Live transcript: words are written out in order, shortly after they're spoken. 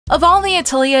Of all the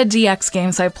Atelier DX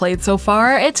games I've played so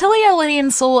far, Atelier Lydie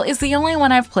and Suelle is the only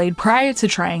one I've played prior to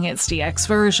trying its DX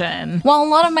version. While a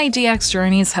lot of my DX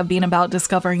journeys have been about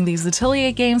discovering these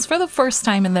Atelier games for the first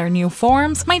time in their new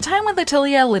forms, my time with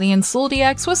Atelier Lydie and Suelle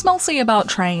DX was mostly about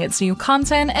trying its new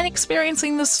content and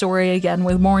experiencing the story again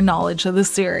with more knowledge of the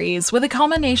series, with a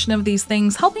combination of these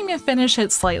things helping me finish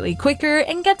it slightly quicker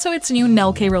and get to its new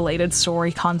Nelke-related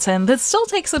story content that still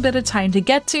takes a bit of time to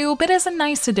get to, but is a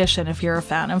nice addition if you're a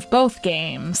fan of both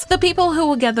games. The people who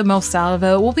will get the most out of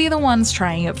it will be the ones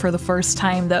trying it for the first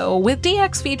time though, with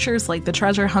DX features like the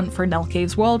treasure hunt for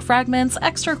Nelke's world fragments,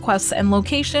 extra quests, and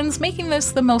locations making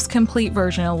this the most complete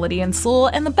version of Lydie and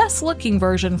Suelle and the best looking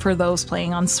version for those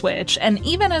playing on Switch. And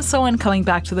even as someone coming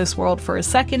back to this world for a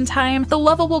second time, the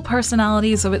lovable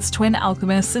personalities of its twin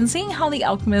alchemists and seeing how the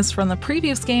alchemists from the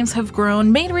previous games have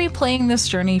grown made replaying this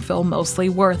journey feel mostly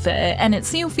worth it, and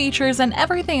its new features and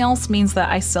everything else means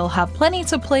that I still have plenty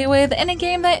to play with in a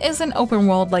game that isn't open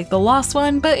world like the last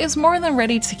one, but is more than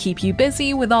ready to keep you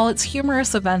busy with all its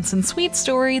humorous events and sweet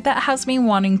story that has me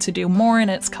wanting to do more in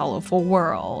its colorful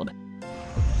world.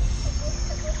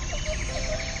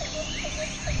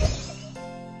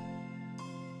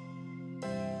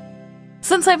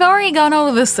 Since I've already gone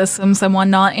over the systems and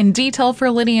whatnot in detail for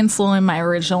Lydie and Suelle in my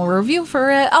original review for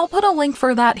it, I'll put a link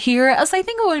for that here, as I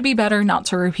think it would be better not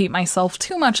to repeat myself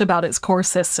too much about its core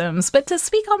systems, but to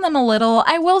speak on them a little,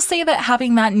 I will say that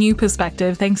having that new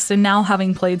perspective thanks to now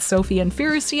having played Sophie and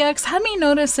Furious DX had me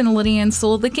notice in Lydie and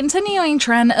Suelle the continuing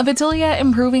trend of Atelier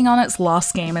improving on its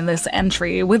lost game in this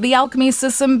entry, with the alchemy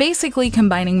system basically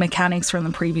combining mechanics from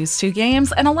the previous two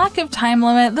games and a lack of time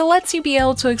limit that lets you be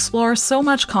able to explore so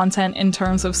much content in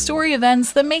terms of story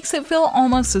events that makes it feel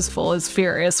almost as full as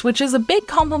Furious, which is a big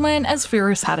compliment as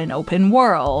Furious had an open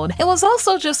world. It was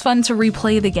also just fun to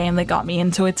replay the game that got me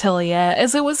into Atelier,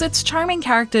 as it was its charming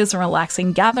characters and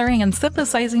relaxing gathering and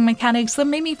synthesizing mechanics that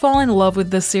made me fall in love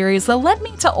with the series that led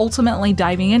me to ultimately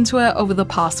diving into it over the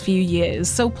past few years,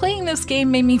 so playing this game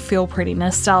made me feel pretty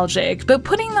nostalgic. But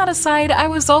putting that aside, I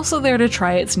was also there to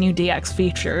try its new DX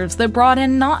features that brought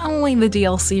in not only the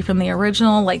DLC from the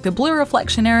original like the blue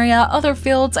reflection area, other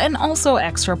fields, and also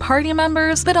extra party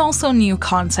members, but also new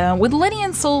content, with Lydie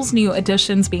and Suelle's new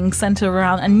additions being centered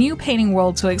around a new painting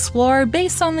world to explore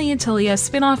based on the Atelier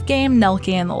spin-off game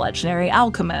Nelke and the Legendary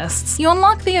Alchemists. You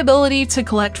unlock the ability to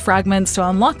collect fragments to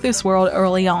unlock this world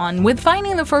early on, with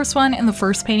finding the first one in the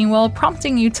first painting world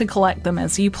prompting you to collect them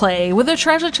as you play, with a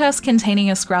treasure chest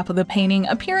containing a scrap of the painting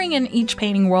appearing in each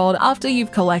painting world after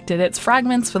you've collected its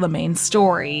fragments for the main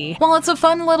story. While it's a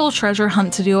fun little treasure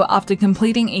hunt to do after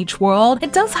completing each world,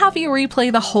 it does have you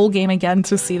replay the whole game again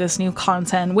to see this new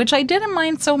content, which I didn't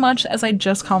mind so much as I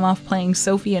just come off playing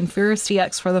Sophie and Furious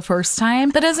DX for the first time,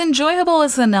 but as enjoyable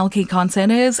as the Nelke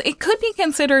content is, it could be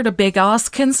considered a big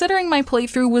ask considering my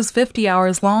playthrough was 50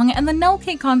 hours long and the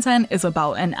Nelke content is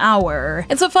about an hour.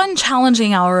 It's a fun,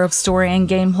 challenging hour of story and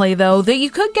gameplay though that you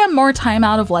could get more time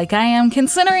out of like I am,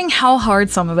 considering how hard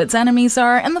some of its enemies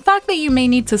are and the fact that you may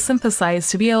need to synthesize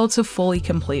to be able to fully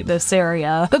complete this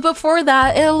area. But before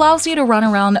that, it allows you to run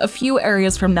around a few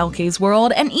areas from Nelke's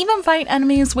world and even fight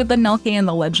enemies with the Nelke and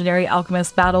the Legendary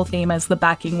Alchemist battle theme as the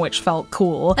backing, which felt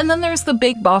cool. And then there's the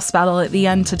big boss battle at the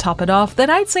end to top it off that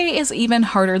I'd say is even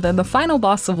harder than the final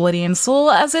boss of Lydie and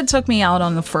Suelle, as it took me out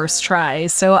on the first try.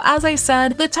 So as I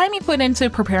said, the time you put into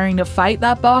preparing to fight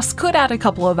that boss could add a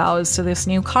couple of hours to this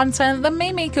new content that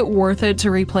may make it worth it to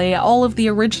replay all of the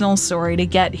original story to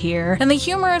get here, and the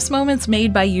humorous moments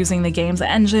made by using the game's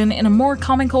engine in a more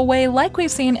comical way like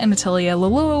we've seen in Atelier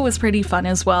Lydie was pretty fun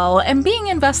as well, and being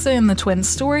invested in the twins'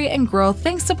 story and growth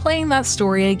thanks to playing that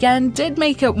story again did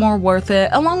make it more worth it,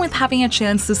 along with having a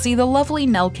chance to see the lovely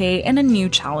Nelke in a new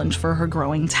challenge for her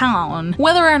growing town.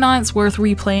 Whether or not it's worth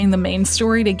replaying the main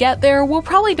story to get there will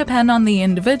probably depend on the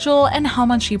individual and how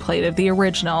much you played of the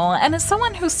original, and as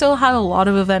someone who still had a lot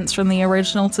of events from the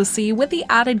original to see with the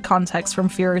added context from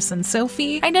Furious and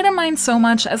Sophie, I didn't mind so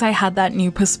much as I had that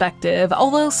new perspective,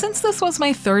 although since this was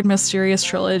my third Mysterious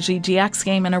Trilogy DX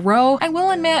game in a row, I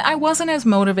will admit I wasn't as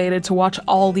motivated to watch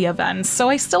all the events, so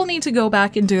I still need to go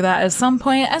back and do that at some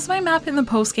point, as my map in the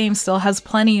postgame still has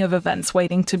plenty of events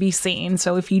waiting to be seen.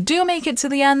 So if you do make it to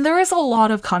the end, there is a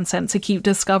lot of content to keep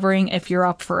discovering if you're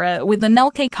up for it, with the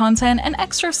Nelke content and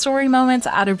extra story moments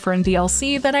added from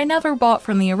DLC that I never bought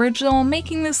from the original,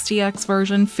 making this DX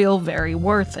version feel very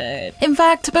worth it. In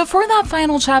fact, before that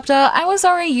final chapter, I was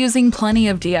already using plenty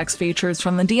of DX features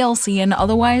from the DLC and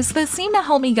otherwise that seemed to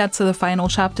help me finally get to the final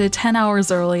chapter 10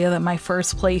 hours earlier than my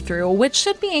first playthrough, which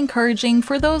should be encouraging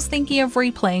for those thinking of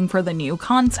replaying for the new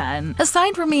content.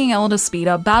 Aside from being able to speed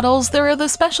up battles, there are the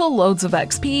special loads of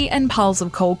XP and piles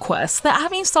of cold quests that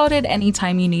have me sorted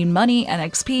anytime you need money and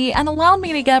XP and allowed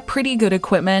me to get pretty good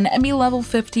equipment and be level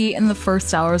 50 in the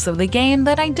first hours of the game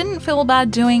that I didn't feel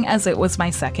bad doing as it was my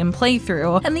second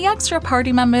playthrough. And the extra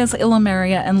party members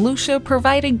Ilameria and Lucia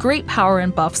provided great power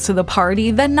and buffs to the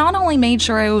party that not only made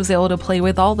sure I was able to play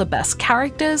with all the best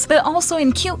characters, but also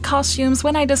in cute costumes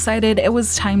when I decided it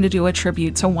was time to do a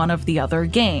tribute to one of the other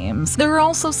games. There are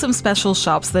also some special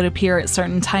shops that appear at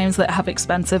certain times that have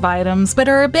expensive items, but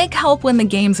are a big help when the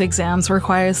game's exams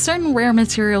require certain rare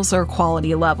materials or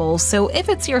quality levels, so if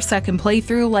it's your second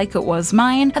playthrough like it was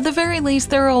mine, at the very least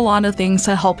there are a lot of things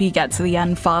to help you get to the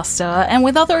end faster, and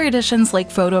with other additions like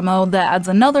photo mode that adds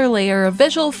another layer of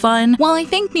visual fun, while I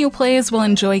think new players will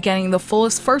enjoy getting the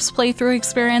fullest first playthrough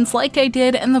experience like I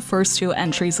did in the first two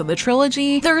entries of the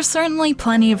trilogy, there are certainly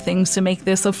plenty of things to make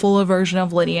this a fuller version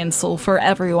of Lydie and Suelle for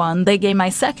everyone. They gave my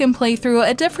second playthrough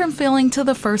a different feeling to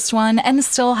the first one and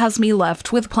still has me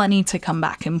left with plenty to come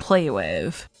back and play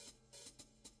with.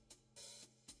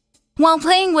 While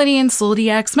playing Lydie and Suelle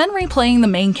DX meant replaying the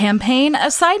main campaign,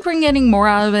 aside from getting more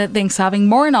out of it thanks to having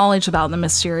more knowledge about the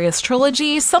Mysterious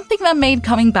Trilogy, something that made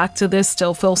coming back to this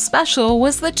still feel special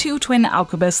was the two twin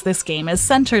alchemists this game is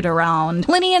centered around.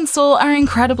 Lydie and Suelle are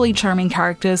incredibly charming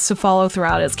characters to follow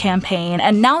throughout its campaign,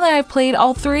 and now that I've played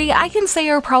all three, I can say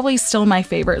are probably still my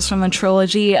favorites from the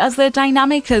trilogy, as their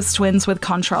dynamic as twins with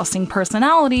contrasting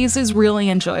personalities is really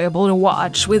enjoyable to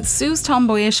watch, with Sue's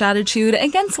tomboyish attitude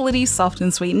against Lydie's soft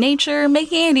and sweet nature,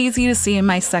 making it easy to see in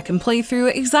my second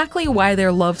playthrough exactly why they're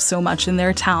loved so much in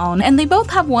their town, and they both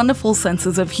have wonderful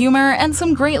senses of humor and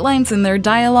some great lines in their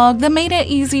dialogue that made it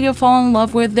easy to fall in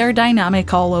love with their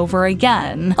dynamic all over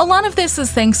again. A lot of this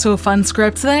is thanks to a fun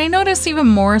script that I noticed even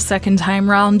more second time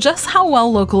round just how well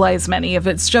localized many of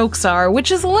its jokes are, which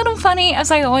is a little funny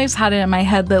as I always had it in my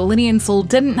head that Lydie and Suelle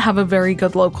didn't have a very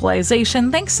good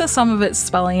localization thanks to some of its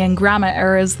spelling and grammar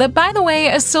errors that, by the way,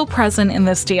 is still present in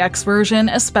this DX version,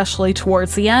 especially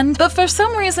towards the end, but for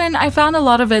some reason I found a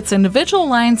lot of its individual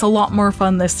lines a lot more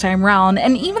fun this time round,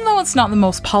 and even though it's not the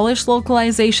most polished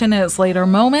localization in its later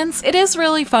moments, it is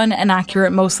really fun and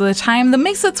accurate most of the time that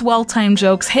makes its well-timed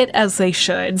jokes hit as they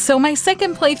should, so my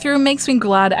second playthrough makes me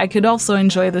glad I could also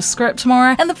enjoy the script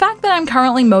more, and the fact that I'm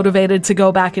currently motivated to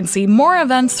go back and see more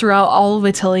events throughout all of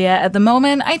Atelier at the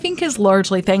moment I think is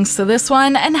largely thanks to this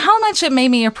one, and how much it made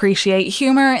me appreciate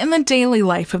humor in the daily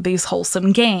life of these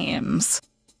wholesome games.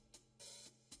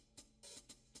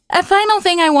 A final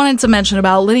thing I wanted to mention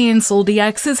about Lydie and Suelle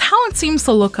DX is how it seems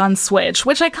to look on Switch,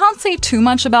 which I can't say too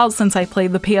much about since I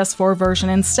played the PS4 version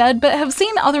instead, but have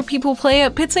seen other people play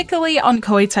it, particularly on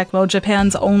Koei Tecmo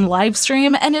Japan's own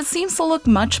livestream, and it seems to look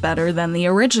much better than the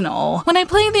original. When I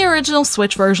played the original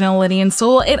Switch version of Lydie and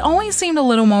Suelle, it always seemed a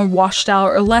little more washed out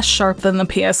or less sharp than the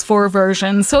PS4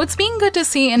 version, so it's been good to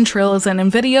see in trailers and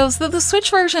in videos that the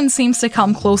Switch version seems to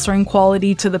come closer in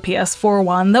quality to the PS4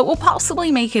 one that will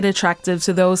possibly make it attractive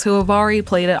to those who have already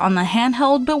played it on the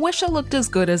handheld but wish it looked as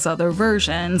good as other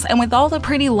versions. And with all the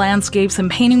pretty landscapes and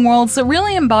painting worlds that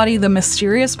really embody the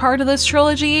mysterious part of this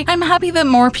trilogy, I'm happy that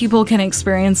more people can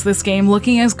experience this game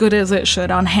looking as good as it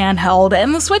should on handheld,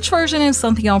 and the Switch version is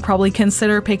something I'll probably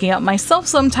consider picking up myself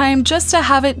sometime just to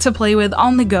have it to play with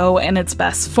on the go in its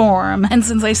best form. And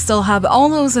since I still have all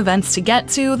those events to get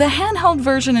to, the handheld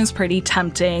version is pretty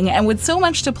tempting, and with so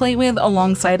much to play with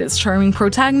alongside its charming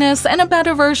protagonist and a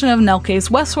better version of Nelke's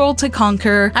Westworld to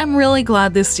conquer, I'm really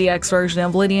glad this DX version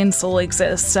of Lydie and Suelle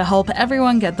exists to help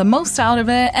everyone get the most out of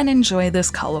it and enjoy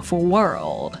this colorful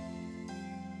world.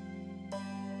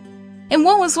 In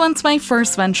what was once my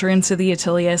first venture into the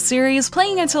Atelier series,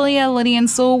 playing Atelier Lydie and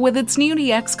Suelle with its new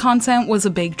DX content was a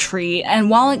big treat, and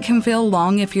while it can feel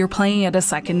long if you're playing it a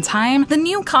second time, the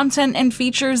new content and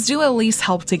features do at least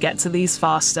help to get to these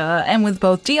faster, and with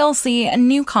both DLC and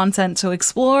new content to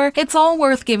explore, it's all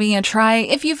worth giving a try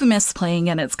if you've missed playing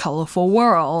in its colorful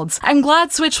worlds. I'm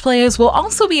glad Switch players will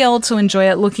also be able to enjoy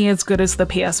it looking as good as the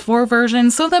PS4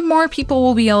 version, so that more people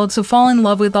will be able to fall in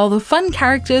love with all the fun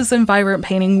characters and vibrant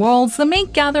painting worlds that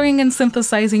make gathering and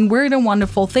synthesizing weird and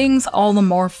wonderful things all the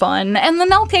more fun. And the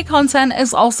Nelke content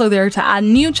is also there to add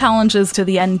new challenges to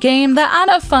the end game that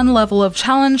add a fun level of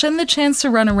challenge and the chance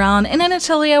to run around in an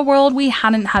Atelier world we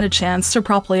hadn't had a chance to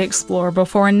properly explore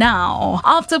before now.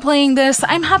 After playing this,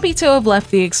 I'm happy to have left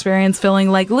the experience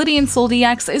feeling like Lydie and Suelle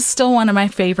DX is still one of my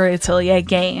favorite Atelier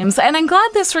games, and I'm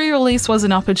glad this re-release was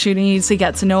an opportunity to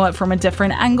get to know it from a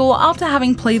different angle after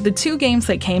having played the two games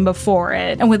that came before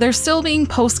it. And with there still being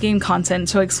post-game content content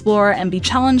to explore and be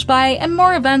challenged by, and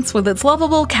more events with its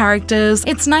lovable characters,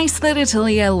 it's nice that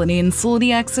Atelier Lydie and Suelle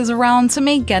DX is around to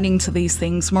make getting to these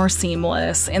things more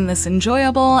seamless in this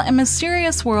enjoyable and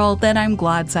mysterious world that I'm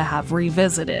glad to have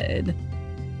revisited.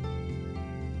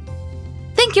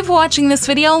 Thank you for watching this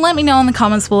video. Let me know in the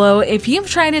comments below if you've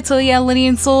tried Atelier Lydie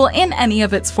and Suelle in any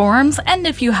of its forms, and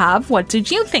if you have, what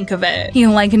did you think of it? You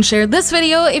can like and share this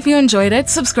video if you enjoyed it,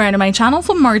 subscribe to my channel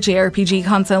for more JRPG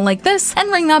content like this,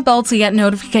 and ring that bell to get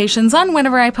notifications on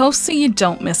whenever I post so you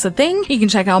don't miss a thing. You can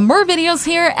check out more videos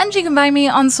here, and you can find me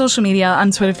on social media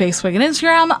on Twitter, Facebook, and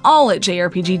Instagram, all at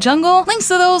JRPG Jungle. Links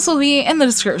to those will be in the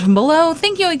description below.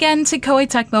 Thank you again to Koei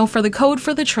Tecmo for the code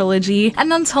for the trilogy,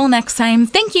 and until next time,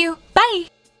 thank you,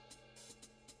 bye!